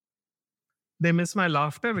they miss my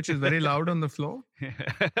laughter, which is very loud on the floor.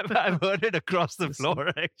 I've heard it across the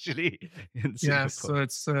floor, actually. In yes, so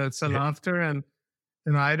it's a laughter, and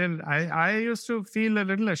I used to feel a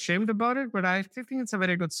little ashamed about it, but I think it's a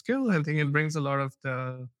very good skill. I think it brings a lot of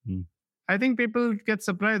the. I think people get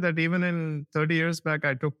surprised that even in 30 years back,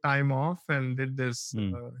 I took time off and did this,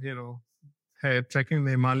 trekking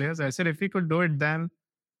the Himalayas. I said, if we could do it then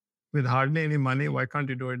with hardly any money, why can't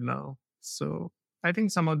you do it now? So I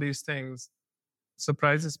think some of these things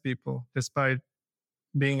surprises people despite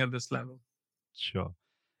being at this level. Sure.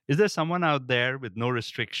 Is there someone out there with no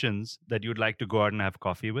restrictions that you'd like to go out and have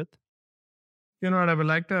coffee with? You know what? I would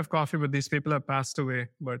like to have coffee, but these people have passed away.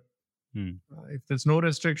 But if there's no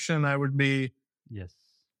restriction, I would be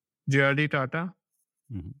J.R.D. Tata.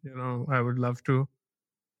 I would love to.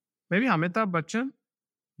 Maybe Amitabh Bachchan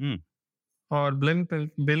or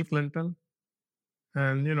Bill Clinton.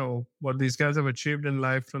 And, what these guys have achieved in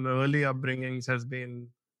life from the early upbringings has been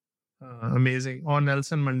amazing. Or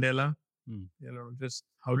Nelson Mandela. Just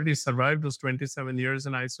how did he survive those 27 years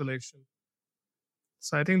in isolation?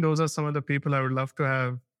 So I think those are some of the people I would love to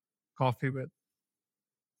have coffee with.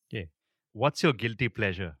 Okay. What's your guilty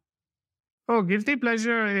pleasure? Oh, guilty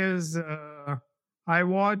pleasure is I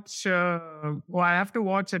watch, I have to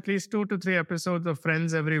watch at least 2 to 3 episodes of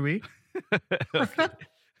Friends every week.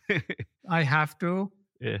 I have to.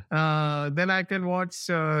 Yeah. Then I can watch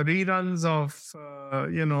reruns of,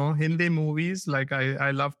 Hindi movies. Like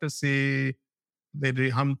I love to see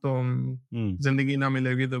Hum Tum, Zindagi Na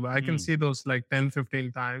Milegi Dobara. I can see those like 10,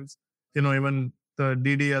 15 times. Even the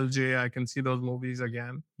DDLJ, I can see those movies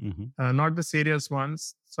again. Mm-hmm. Not the serious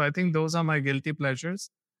ones. So I think those are my guilty pleasures.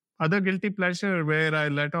 Other guilty pleasure where I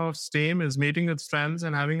let off steam is meeting with friends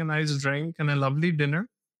and having a nice drink and a lovely dinner.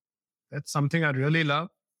 That's something I really love.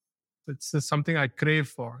 It's something I crave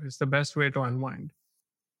for. It's the best way to unwind.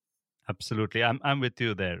 Absolutely. I'm with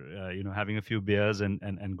you there. Having a few beers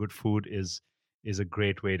and good food is a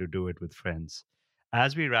great way to do it with friends.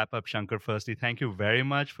 As we wrap up, Shankar, firstly, thank you very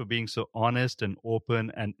much for being so honest and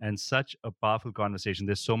open and such a powerful conversation.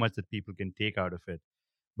 There's so much that people can take out of it.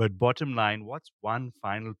 But bottom line, what's one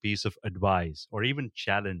final piece of advice or even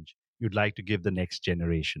challenge you'd like to give the next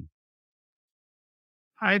generation?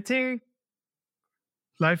 I think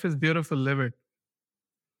life is beautiful. Live it.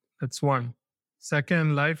 That's one.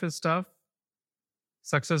 Second, life is tough.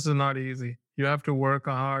 Success is not easy. You have to work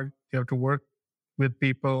hard. You have to work with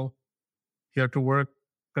people. You have to work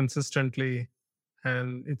consistently.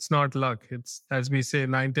 And it's not luck. It's, as we say,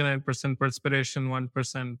 99% perspiration,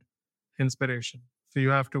 1% inspiration. So you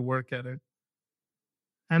have to work at it.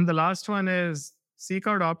 And the last one is seek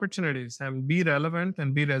out opportunities and be relevant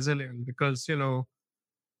and be resilient. Because,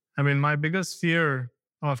 my biggest fear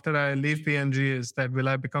after I leave PNG is that will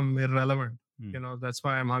I become irrelevant? That's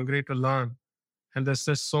why I'm hungry to learn. And there's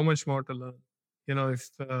just so much more to learn. If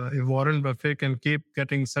Warren Buffett can keep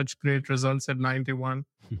getting such great results at 91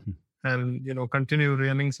 and, continue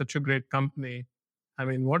running such a great company,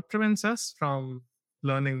 what prevents us from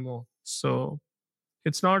learning more? So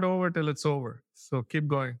it's not over till it's over. So keep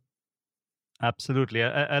going. Absolutely.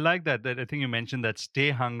 I like that. I think you mentioned that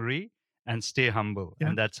stay hungry and stay humble. Yeah.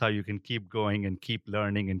 And that's how you can keep going and keep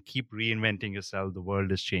learning and keep reinventing yourself. The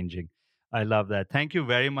world is changing. I love that. Thank you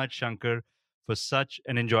very much, Shankar, for such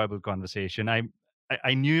an enjoyable conversation. I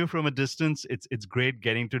knew you from a distance. It's great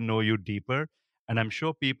getting to know you deeper. And I'm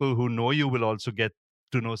sure people who know you will also get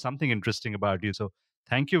to know something interesting about you. So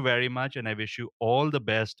thank you very much. And I wish you all the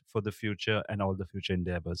best for the future and all the future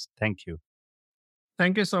endeavors. Thank you.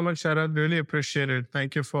 Thank you so much, Sharad. Really appreciate it.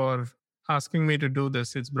 Thank you for asking me to do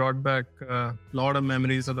this. It's brought back a lot of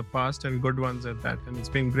memories of the past and good ones at that. And it's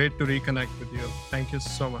been great to reconnect with you. Thank you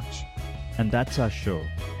so much. And that's our show.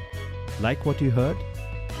 Like what you heard?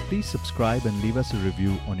 Please subscribe and leave us a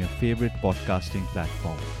review on your favorite podcasting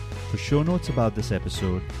platform. For show notes about this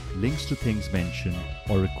episode, links to things mentioned,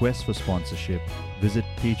 or requests for sponsorship, visit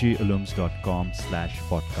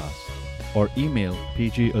pgalums.com/podcast or email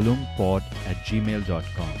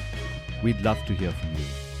pgalumpod@gmail.com. We'd love to hear from you.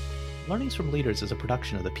 Learnings from Leaders is a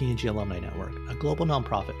production of the PNG Alumni Network, a global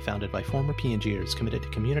nonprofit founded by former PNGers committed to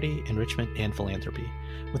community, enrichment, and philanthropy.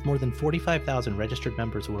 With more than 45,000 registered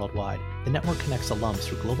members worldwide, the network connects alums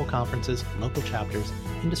through global conferences, local chapters,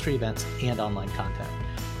 industry events, and online content.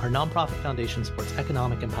 Our nonprofit foundation supports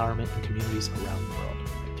economic empowerment in communities around the world.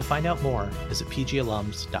 To find out more, visit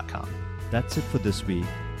pgalums.com. That's it for this week.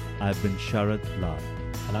 I've been Sharad Lal.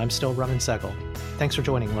 And I'm still Raman Sehgal. Thanks for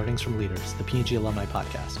joining Learnings from Leaders, the PNG Alumni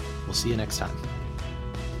Podcast. We'll see you next time.